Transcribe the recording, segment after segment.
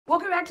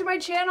Welcome back to my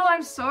channel.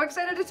 I'm so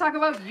excited to talk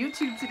about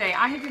YouTube today.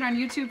 I have been on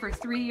YouTube for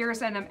 3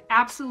 years and I'm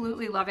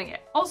absolutely loving it.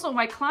 Also,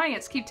 my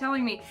clients keep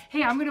telling me,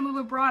 hey, I'm gonna move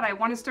abroad. I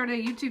wanna start a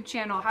YouTube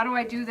channel. How do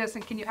I do this?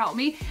 And can you help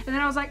me? And then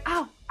I was like,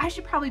 oh, I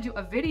should probably do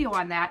a video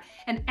on that.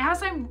 And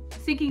as I'm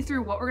thinking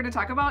through what we're gonna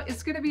talk about,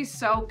 it's gonna be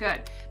so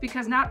good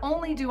because not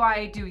only do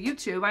I do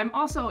YouTube, I'm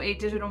also a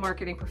digital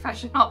marketing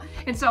professional.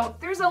 And so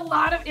there's a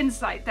lot of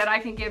insight that I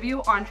can give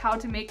you on how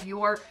to make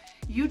your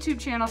YouTube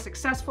channel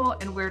successful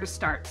and where to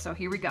start. So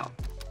here we go.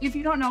 If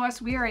you don't know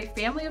us, we are a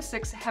family of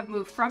 6, have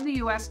moved from the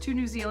US to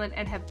New Zealand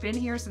and have been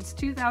here since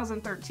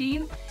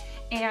 2013.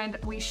 And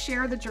we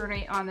share the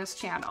journey on this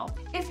channel.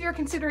 If you're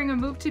considering a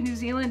move to New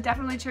Zealand,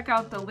 definitely check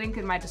out the link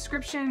in my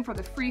description for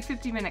the free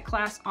 50-minute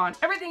class on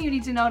everything you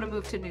need to know to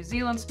move to New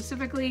Zealand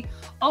specifically.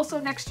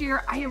 Also next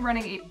year, I am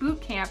running a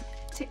boot camp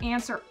to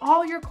answer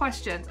all your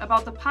questions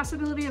about the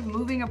possibility of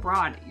moving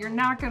abroad. You're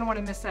not gonna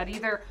wanna miss that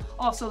either.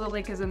 Also, the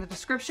link is in the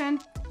description.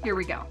 Here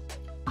we go.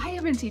 I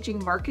have been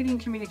teaching marketing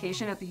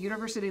communication at the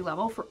university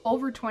level for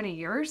over 20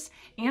 years,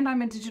 and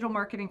I'm a digital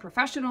marketing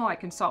professional. I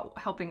consult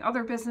helping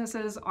other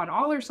businesses on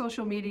all their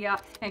social media,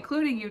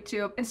 including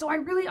YouTube. And so I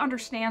really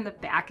understand the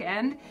back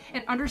end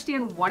and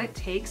understand what it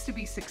takes to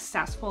be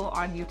successful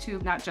on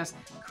YouTube, not just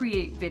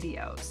create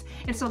videos.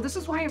 And so this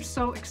is why I'm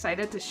so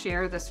excited to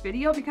share this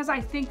video, because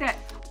I think that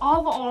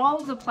of all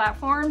of the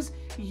platforms,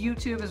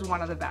 YouTube is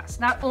one of the best.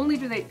 Not only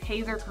do they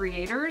pay their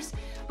creators,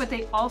 but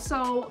they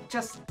also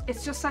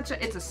it's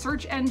a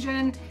search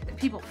engine that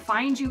people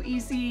find you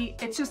easy.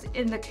 It's just,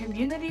 and the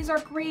communities are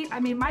great. I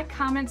mean, my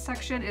comment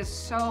section is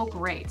so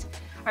great.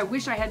 I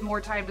wish I had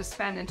more time to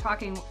spend in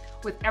talking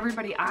with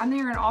everybody on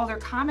there and all their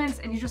comments,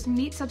 and you just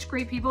meet such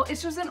great people.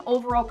 It's just an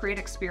overall great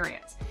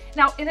experience.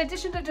 Now, in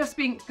addition to just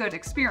being good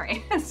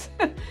experience,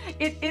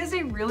 it is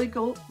a really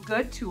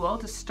good tool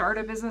to start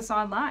a business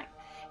online.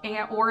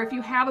 Or if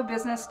you have a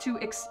business, to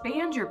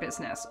expand your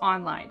business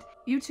online.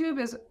 YouTube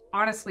is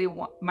honestly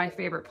my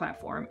favorite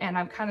platform, and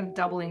I'm kind of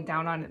doubling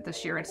down on it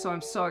this year. And so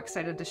I'm so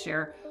excited to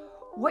share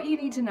what you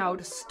need to know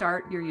to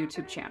start your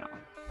YouTube channel.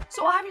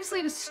 So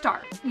obviously, to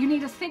start, you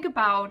need to think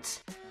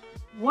about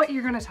what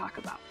you're going to talk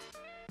about.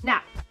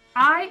 Now,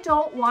 I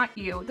don't want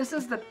you, this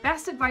is the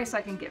best advice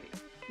I can give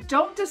you.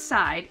 Don't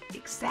decide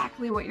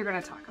exactly what you're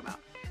going to talk about.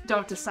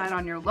 Don't decide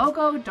on your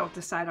logo. Don't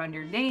decide on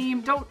your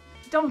name.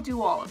 Don't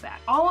do all of that.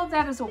 All of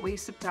that is a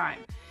waste of time,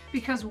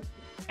 because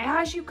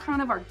as you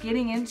kind of are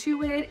getting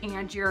into it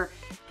and you're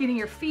getting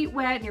your feet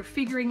wet and you're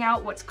figuring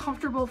out what's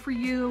comfortable for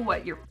you,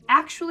 what you're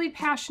actually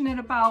passionate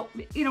about,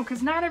 you know,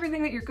 because not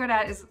everything that you're good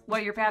at is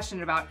what you're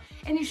passionate about.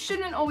 And you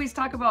shouldn't always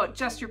talk about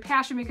just your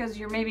passion because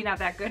you're maybe not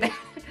that good at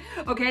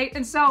it, okay?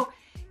 And so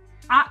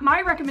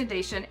my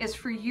recommendation is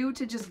for you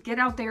to just get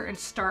out there and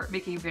start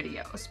making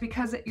videos,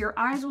 because your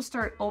eyes will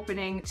start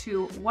opening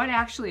to what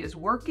actually is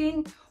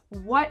working,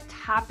 what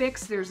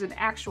topics there's an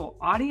actual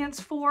audience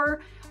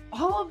for.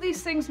 All of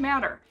these things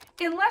matter.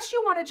 Unless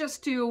you want to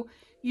just do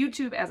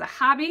YouTube as a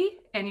hobby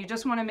and you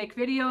just want to make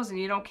videos and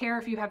you don't care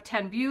if you have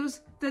 10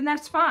 views, then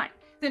that's fine.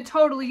 Then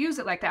totally use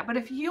it like that. But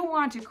if you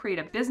want to create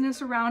a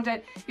business around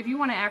it, if you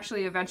want to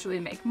actually eventually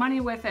make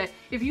money with it,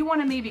 if you want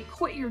to maybe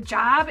quit your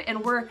job and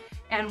work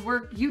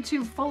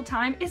YouTube full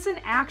time, it's an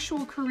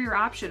actual career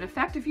option. In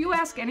fact, if you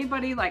ask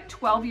anybody like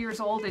 12 years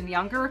old and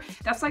younger,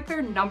 that's like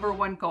their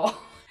 #1 goal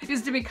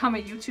is to become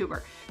a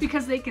YouTuber,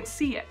 because they can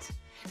see it.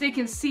 They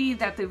can see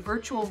that the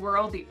virtual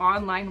world, the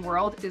online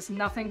world, is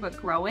nothing but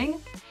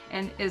growing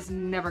and is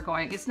never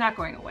going, it's not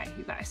going away,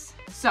 you guys.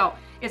 So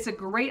it's a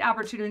great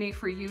opportunity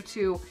for you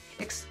to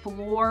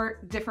explore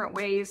different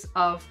ways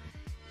of,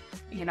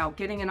 you know,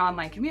 getting an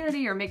online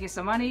community or making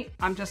some money.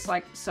 I'm just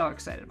like so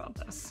excited about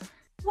this.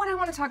 What I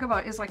want to talk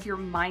about is like your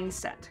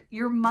mindset.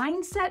 Your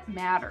mindset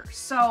matters.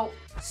 So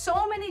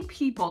many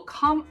people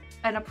come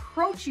and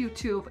approach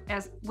YouTube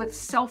with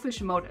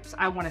selfish motives.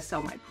 I want to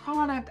sell my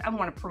product. I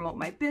want to promote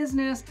my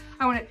business.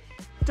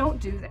 Don't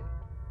do that,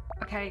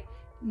 okay?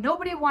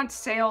 Nobody wants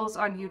sales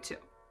on YouTube,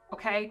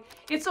 okay?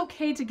 It's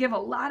okay to give a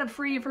lot of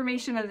free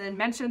information and then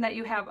mention that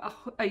you have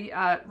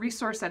a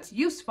resource that's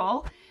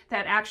useful,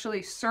 that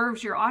actually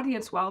serves your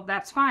audience well.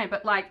 That's fine.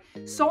 But like,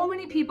 so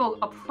many people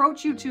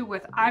approach YouTube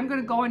with, I'm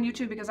gonna go on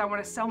YouTube because I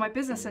wanna sell my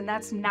business, and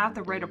that's not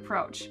the right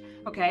approach,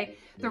 okay?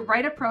 The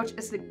right approach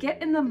is to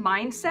get in the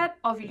mindset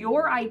of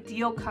your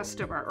ideal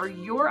customer or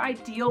your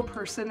ideal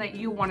person that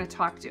you wanna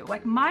talk to.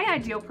 Like, my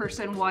ideal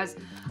person was,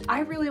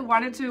 I really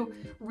wanted to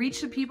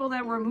reach the people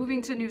that were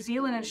moving to New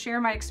Zealand and share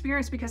my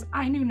experience, because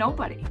I knew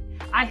nobody.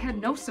 I had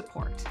no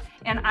support,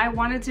 and I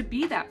wanted to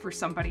be that for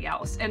somebody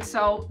else. And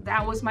so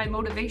that was my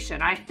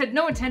motivation. I had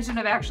no intention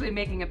of actually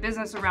making a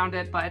business around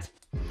it, but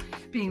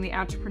being the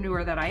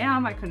entrepreneur that I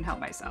am, I couldn't help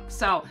myself.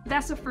 So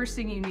that's the first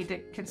thing you need to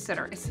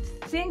consider, is to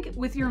think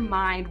with your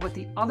mind what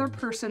the other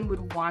person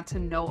would want to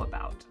know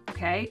about,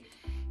 okay?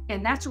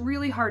 And that's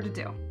really hard to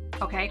do,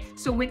 okay?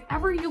 So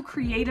whenever you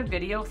create a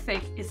video,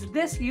 think, is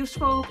this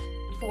useful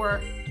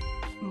for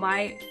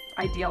my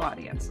ideal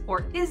audience?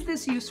 Or is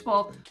this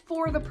useful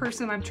for the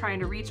person I'm trying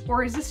to reach?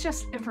 Or is this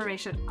just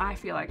information I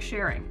feel like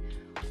sharing?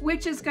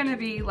 which is going to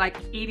be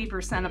like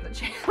 80% of the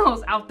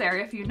channels out there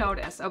if you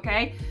notice,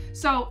 okay?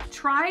 So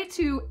try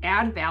to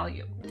add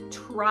value.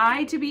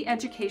 Try to be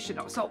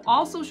educational. So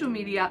all social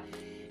media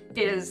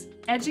is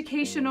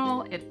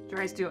educational. It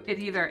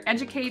either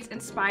educates,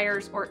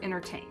 inspires, or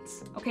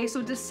entertains. Okay,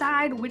 so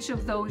decide which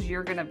of those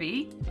you're gonna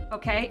be,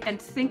 okay? And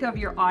think of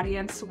your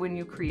audience when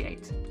you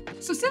create.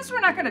 So since we're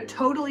not gonna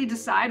totally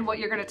decide what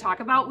you're gonna talk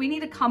about, we need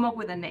to come up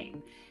with a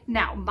name.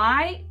 Now,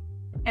 my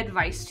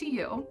advice to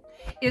you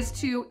is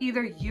to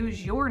either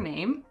use your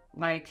name,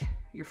 like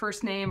your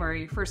first name or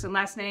your first and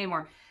last name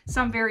or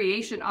some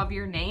variation of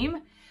your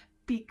name,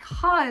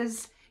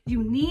 because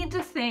you need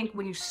to think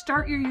when you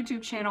start your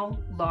YouTube channel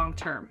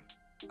long-term,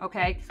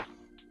 okay?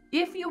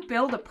 If you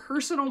build a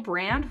personal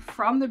brand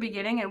from the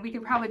beginning, and we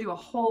could probably do a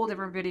whole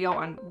different video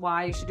on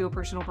why you should do a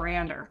personal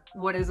brand or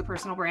what is a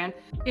personal brand,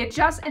 it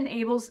just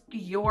enables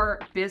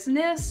your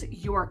business,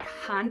 your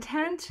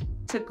content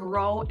to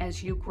grow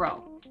as you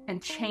grow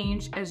and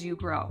change as you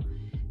grow,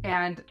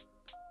 and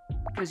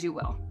because you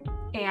will.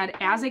 And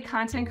as a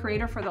content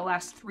creator for the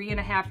last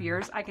 3.5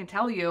 years, I can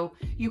tell you,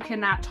 you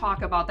cannot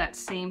talk about that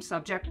same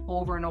subject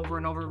over and over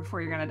and over before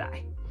you're gonna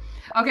die.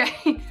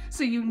 Okay,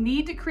 so you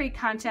need to create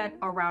content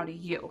around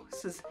you,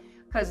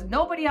 because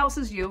nobody else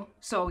is you.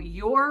 So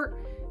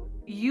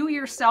you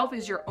yourself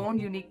is your own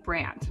unique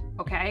brand,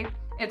 okay?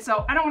 And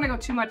so I don't wanna go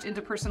too much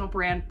into personal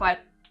brand, but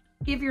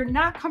if you're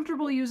not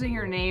comfortable using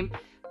your name,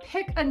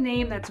 pick a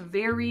name that's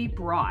very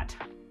broad,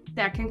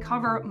 that can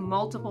cover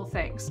multiple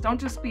things.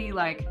 Don't just be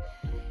like,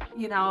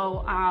 you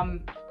know,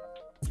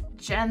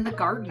 Jen the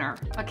gardener,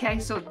 okay?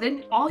 So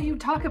then all you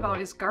talk about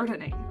is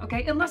gardening,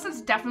 okay? Unless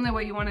it's definitely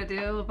what you want to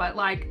do, but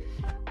like,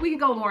 we can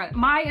go more.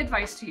 My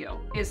advice to you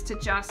is to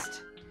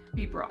just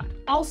be broad.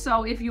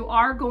 Also, if you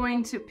are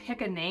going to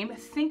pick a name,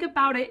 think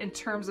about it in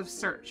terms of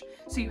search.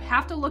 So you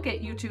have to look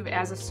at YouTube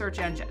as a search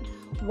engine.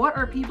 What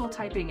are people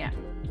typing in?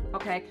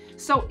 Okay,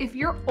 so if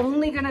you're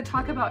only going to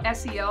talk about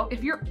SEO,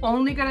 if you're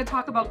only going to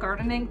talk about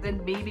gardening,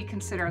 then maybe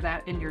consider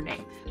that in your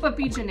name, but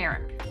be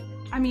generic.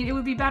 I mean, it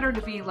would be better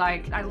to be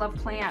like, I love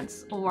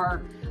plants,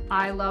 or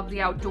I love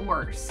the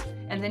outdoors.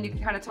 And then you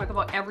can kind of talk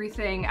about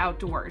everything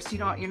outdoors.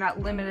 You're not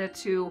limited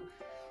to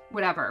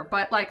whatever,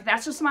 but like,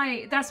 that's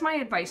my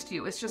advice to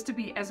you, is just to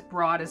be as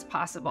broad as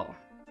possible.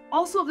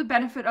 Also, the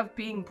benefit of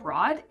being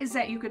broad is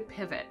that you could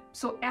pivot.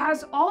 So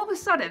as all of a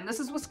sudden, this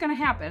is what's gonna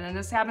happen, and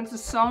this happens to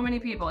so many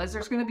people, is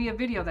there's gonna be a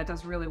video that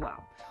does really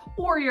well.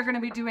 Or you're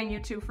gonna be doing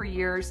YouTube for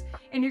years,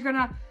 and you're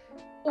gonna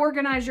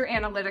organize your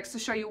analytics to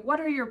show you what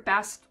are your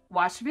best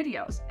watched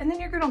videos. And then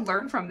you're gonna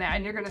learn from that,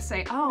 and you're gonna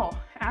say, oh,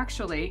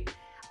 actually,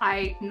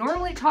 I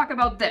normally talk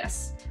about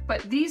this,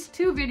 but these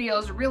 2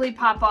 videos really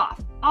pop off.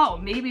 Oh,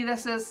 maybe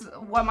this is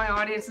what my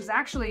audience is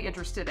actually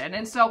interested in.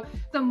 And so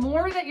the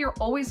more that you're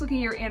always looking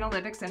at your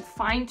analytics and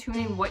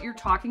fine-tuning what you're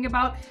talking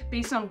about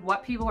based on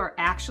what people are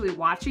actually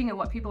watching and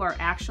what people are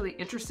actually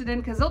interested in,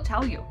 because they'll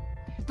tell you.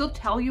 They'll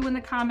tell you in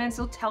the comments,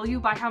 they'll tell you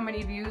by how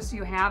many views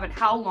you have and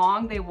how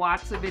long they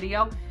watch the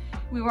video.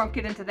 We won't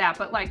get into that,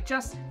 but like,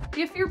 just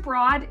if you're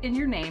broad in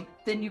your name,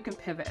 then you can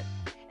pivot,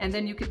 and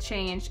then you could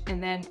change,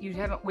 and then you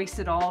haven't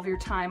wasted all of your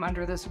time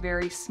under this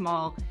very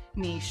small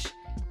niche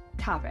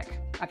topic,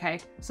 okay?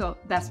 So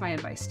that's my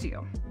advice to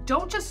you.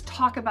 Don't just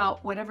talk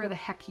about whatever the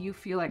heck you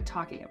feel like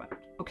talking about,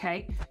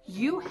 okay?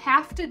 You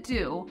have to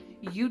do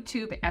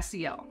YouTube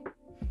SEO.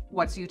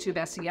 What's YouTube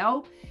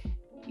SEO?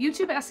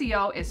 YouTube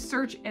SEO is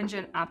search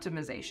engine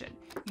optimization.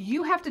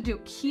 You have to do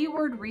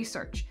keyword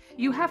research.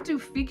 You have to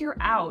figure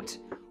out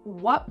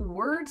what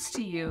words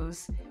to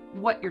use,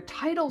 what your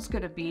title's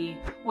gonna be,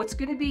 what's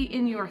gonna be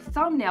in your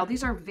thumbnail.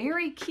 These are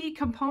very key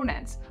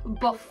components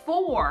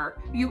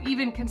before you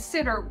even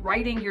consider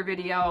writing your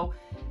video,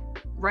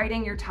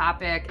 writing your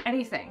topic,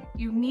 anything.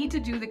 You need to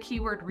do the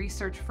keyword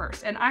research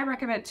first. And I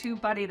recommend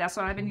TubeBuddy. That's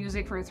what I've been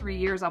using for 3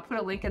 years. I'll put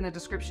a link in the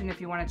description if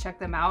you want to check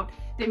them out.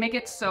 They make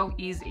it so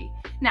easy.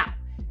 Now,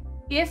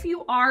 if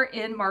you are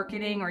in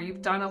marketing or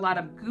you've done a lot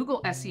of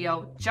Google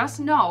SEO,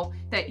 just know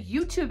that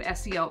YouTube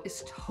SEO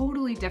is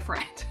totally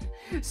different.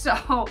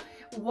 So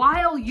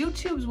while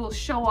YouTube's will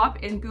show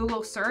up in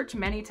Google search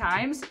many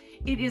times,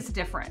 it is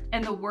different,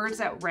 and the words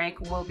that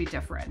rank will be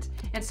different.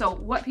 And so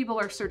what people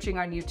are searching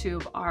on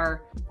YouTube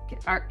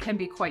can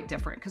be quite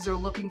different, because they're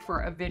looking for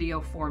a video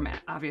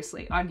format,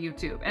 obviously, on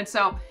YouTube. And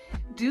so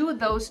do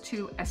those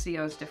 2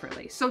 SEOs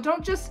differently. So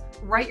don't just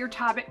write your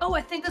topic, oh,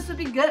 I think this would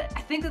be good.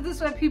 I think that this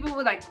is what people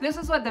would like. This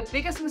is what the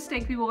biggest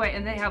mistake people make,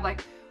 and they have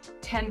like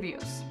 10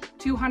 views,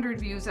 200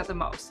 views at the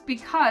most,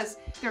 because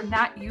they're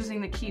not using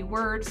the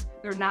keywords.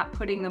 They're not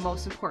putting the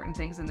most important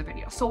things in the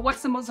video. So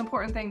what's the most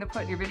important thing to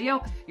put in your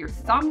video? Your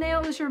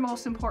thumbnail is your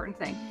most important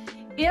thing.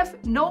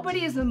 If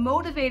nobody is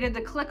motivated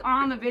to click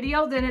on the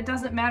video, then it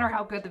doesn't matter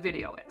how good the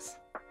video is,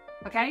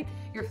 okay?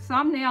 Your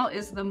thumbnail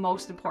is the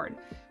most important.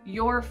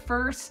 Your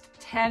first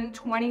 10,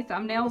 20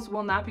 thumbnails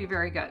will not be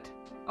very good,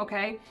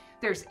 okay?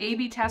 There's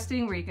A/B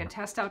testing where you can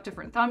test out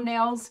different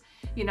thumbnails.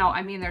 You know,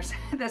 I mean, there's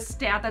this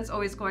stat that's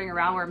always going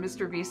around where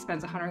Mr. Beast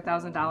spends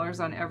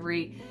 $100,000 on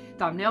every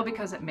thumbnail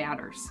because it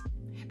matters.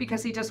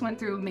 because he just went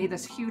through and made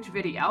this huge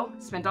video,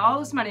 spent all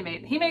this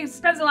money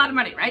spends a lot of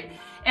money, right?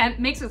 And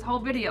makes this whole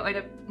video, and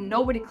if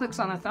nobody clicks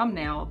on the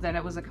thumbnail, then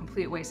it was a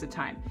complete waste of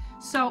time.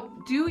 So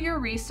do your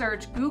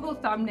research, Google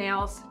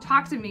thumbnails,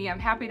 talk to me, I'm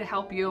happy to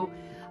help you.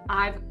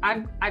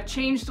 I've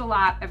changed a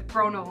lot, I've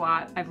grown a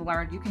lot, I've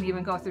learned. You can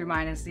even go through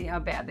mine and see how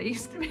bad they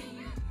used to be.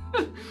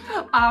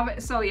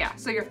 So yeah,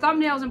 so your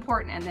thumbnail is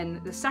important, and then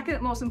the second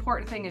most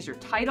important thing is your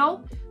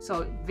title.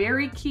 So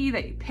very key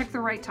that you pick the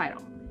right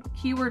title.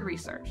 Keyword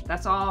research,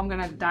 that's all. I'm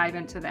gonna dive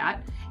into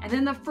that. And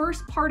then the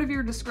first part of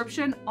your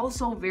description,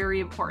 also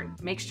very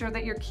important. Make sure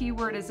that your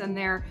keyword is in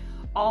there.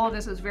 All of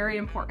this is very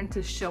important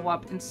to show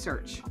up in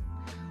search,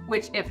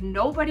 which if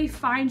nobody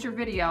finds your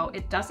video,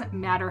 it doesn't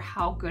matter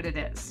how good it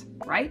is,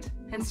 right?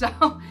 And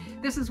so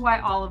this is why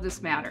all of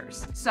this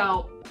matters.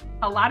 So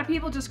a lot of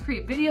people just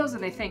create videos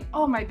and they think,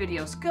 oh, my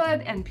video's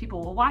good and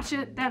people will watch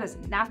it. That is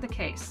not the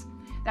case.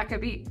 That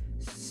could be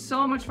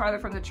so much farther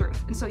from the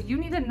truth. And so you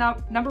need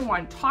to, number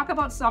one, talk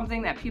about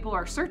something that people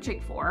are searching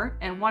for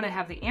and want to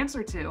have the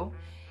answer to.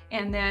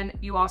 And then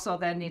you also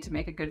then need to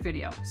make a good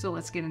video. So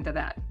let's get into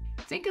that.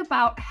 Think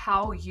about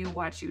how you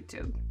watch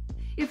YouTube.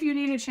 If you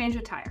need to change a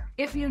tire,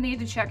 if you need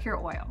to check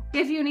your oil,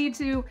 if you need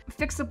to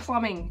fix a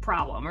plumbing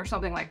problem or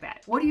something like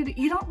that, what do?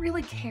 You don't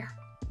really care.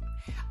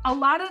 A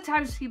lot of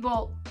times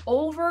people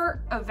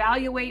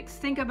over-evaluate,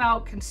 think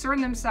about,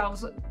 concern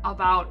themselves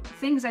about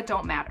things that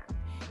don't matter.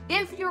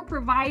 If you're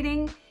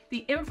providing the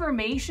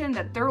information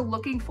that they're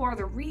looking for,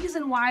 the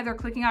reason why they're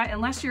clicking on it,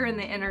 unless you're in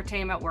the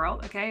entertainment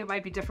world, okay, it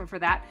might be different for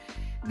that,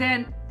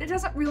 then it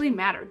doesn't really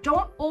matter.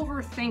 Don't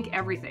overthink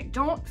everything.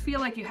 Don't feel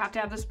like you have to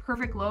have this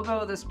perfect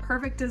logo, this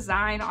perfect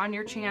design on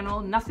your channel,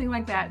 nothing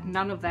like that.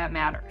 None of that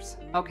matters,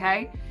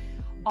 okay?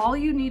 All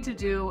you need to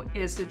do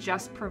is to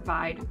just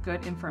provide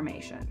good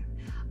information.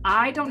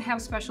 I don't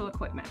have special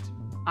equipment.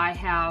 I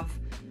have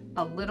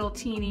a little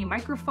teeny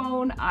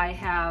microphone. I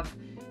have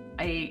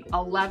a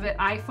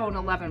iPhone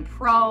 11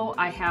 Pro.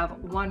 I have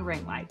one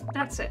ring light.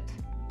 That's it.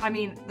 I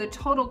mean, the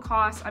total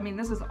cost, I mean,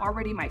 this is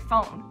already my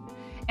phone.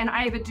 And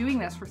I have been doing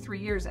this for 3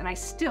 years and I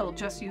still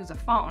just use a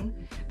phone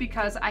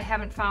because I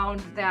haven't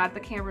found that the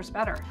camera's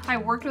better. I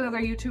worked with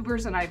other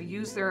YouTubers and I've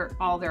used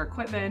all their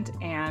equipment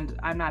and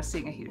I'm not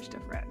seeing a huge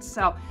difference.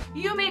 So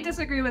you may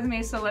disagree with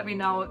me, so let me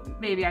know.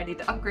 Maybe I need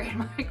to upgrade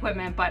my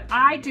equipment, but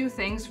I do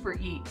things for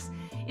ease.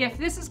 If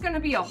this is gonna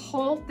be a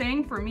whole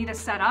thing for me to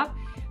set up,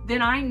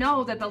 then I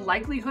know that the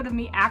likelihood of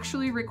me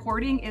actually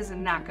recording is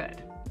not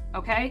good,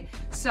 okay?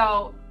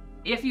 So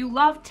if you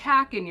love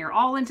tech and you're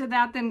all into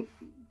that, then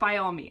by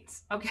all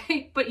means,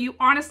 okay? But you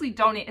honestly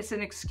don't, it's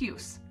an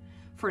excuse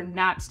for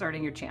not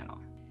starting your channel.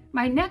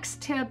 My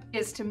next tip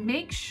is to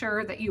make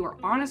sure that you are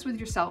honest with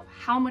yourself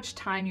how much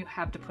time you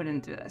have to put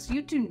into this.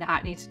 You do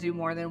not need to do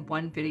more than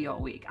one video a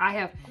week. I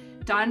have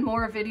done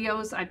more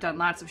videos, I've done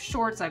lots of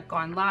shorts, I've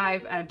gone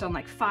live, I've done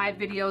like 5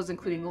 videos,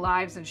 including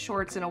lives and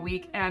shorts in a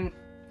week, and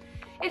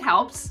it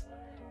helps,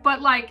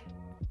 but like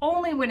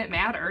only when it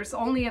matters,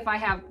 only if I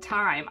have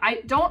time.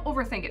 I don't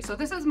overthink it. So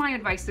this is my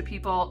advice to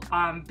people,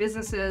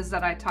 businesses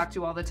that I talk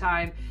to all the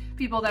time,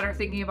 people that are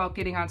thinking about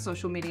getting on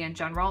social media in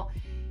general.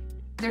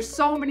 There's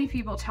so many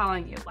people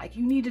telling you, like,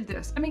 you need to do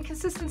this. I mean,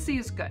 consistency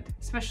is good,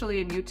 especially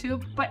in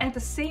YouTube, but at the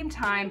same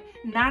time,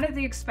 not at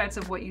the expense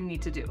of what you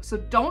need to do. So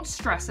don't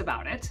stress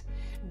about it.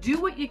 Do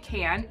what you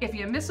can. If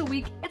you miss a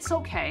week, it's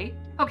okay,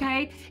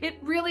 okay? It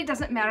really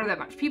doesn't matter that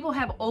much. People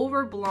have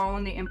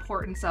overblown the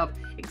importance of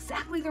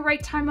exactly the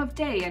right time of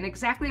day and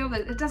exactly how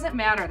it doesn't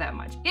matter that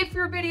much. If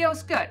your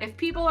video's good, if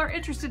people are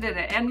interested in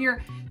it and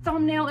your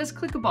thumbnail is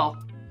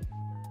clickable,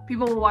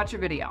 people will watch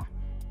your video.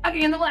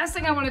 Okay, and the last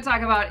thing I want to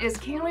talk about is,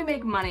 can we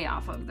make money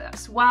off of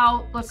this?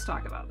 Well, let's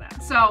talk about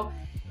that. So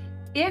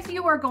if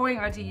you are going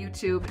onto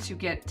YouTube to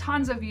get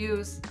tons of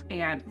views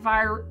and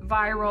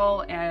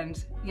viral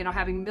and, you know,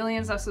 having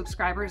millions of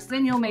subscribers,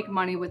 then you'll make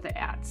money with the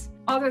ads.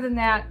 Other than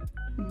that,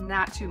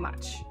 not too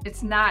much.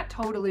 It's not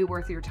totally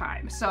worth your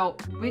time. So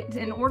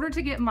in order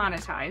to get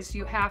monetized,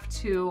 you have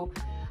to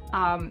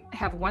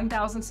have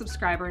 1,000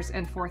 subscribers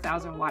and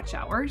 4,000 watch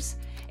hours.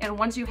 And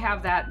once you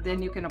have that,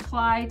 then you can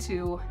apply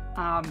to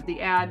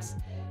the ads,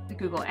 the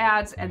Google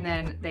ads, and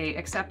then they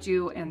accept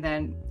you, and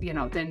then, you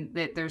know,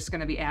 there's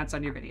gonna be ads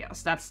on your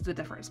videos. That's the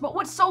difference. But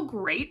what's so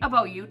great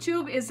about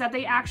YouTube is that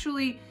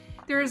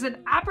there is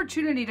an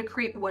opportunity to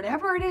create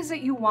whatever it is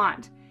that you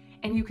want,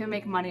 and you can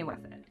make money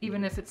with it,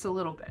 even if it's a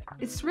little bit.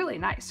 It's really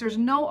nice. There's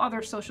no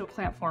other social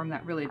platform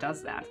that really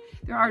does that.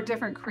 There are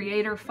different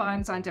creator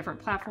funds on different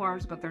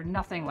platforms, but they're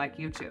nothing like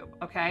YouTube,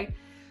 okay?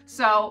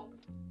 So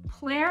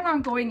plan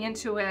on going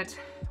into it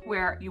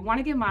where you want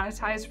to get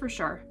monetized for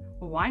sure.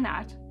 Why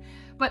not?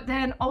 But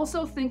then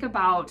also think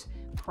about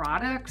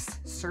products,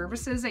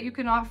 services that you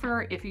can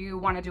offer. If you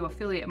want to do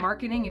affiliate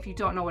marketing, if you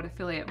don't know what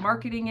affiliate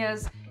marketing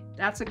is,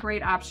 that's a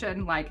great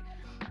option. Like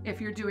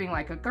if you're doing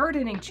like a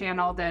gardening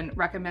channel, then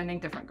recommending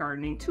different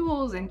gardening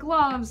tools and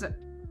gloves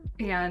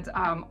and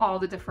all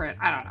the different,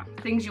 I don't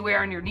know, things you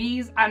wear on your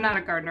knees. I'm not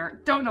a gardener.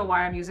 Don't know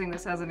why I'm using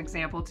this as an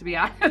example, to be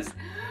honest.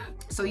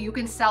 So you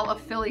can sell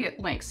affiliate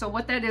links. So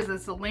what that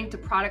is a link to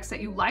products that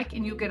you like,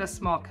 and you get a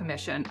small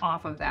commission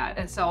off of that.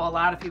 And so a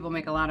lot of people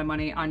make a lot of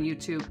money on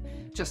YouTube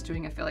just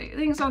doing affiliate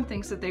links on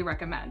things that they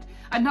recommend.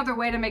 Another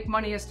way to make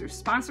money is through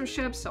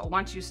sponsorships. So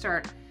once you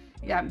start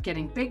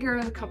getting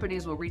bigger, the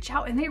companies will reach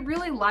out, and they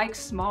really like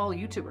small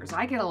YouTubers.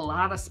 I get a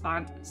lot of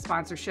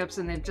sponsorships,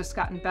 and they've just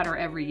gotten better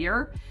every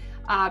year.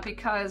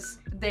 Because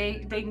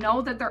they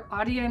know that their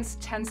audience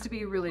tends to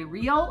be really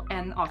real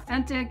and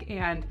authentic,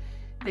 and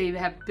they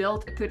have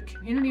built a good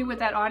community with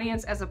that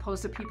audience, as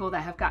opposed to people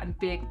that have gotten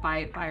big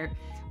by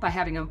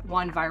having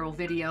one viral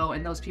video,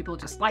 and those people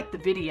just like the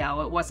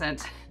video. It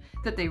wasn't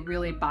that they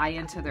really buy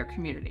into their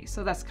community.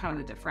 So that's kind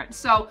of the difference.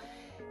 So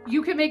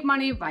you can make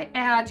money by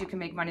ads, you can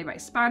make money by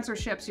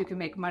sponsorships, you can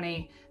make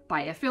money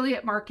by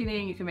affiliate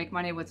marketing, you can make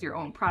money with your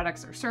own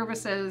products or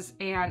services,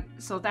 and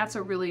so that's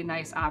a really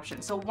nice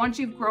option. So once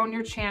you've grown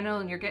your channel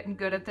and you're getting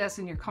good at this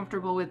and you're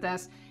comfortable with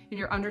this and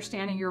you're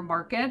understanding your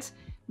market,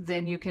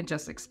 then you can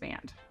just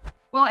expand.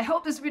 Well, I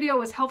hope this video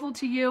was helpful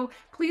to you.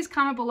 Please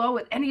comment below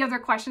with any other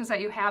questions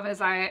that you have,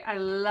 as I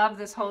love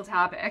this whole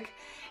topic.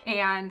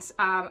 And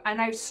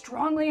I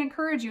strongly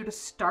encourage you to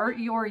start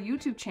your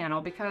YouTube channel,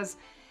 because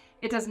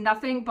it does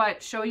nothing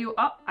but show you,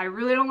 oh, I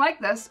really don't like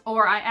this,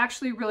 or I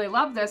actually really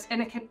love this,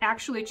 and it can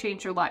actually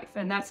change your life.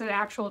 And that's an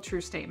actual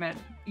true statement.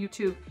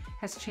 YouTube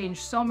has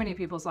changed so many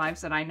people's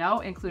lives that I know,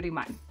 including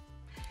mine.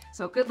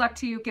 So good luck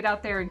to you. Get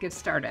out there and get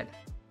started.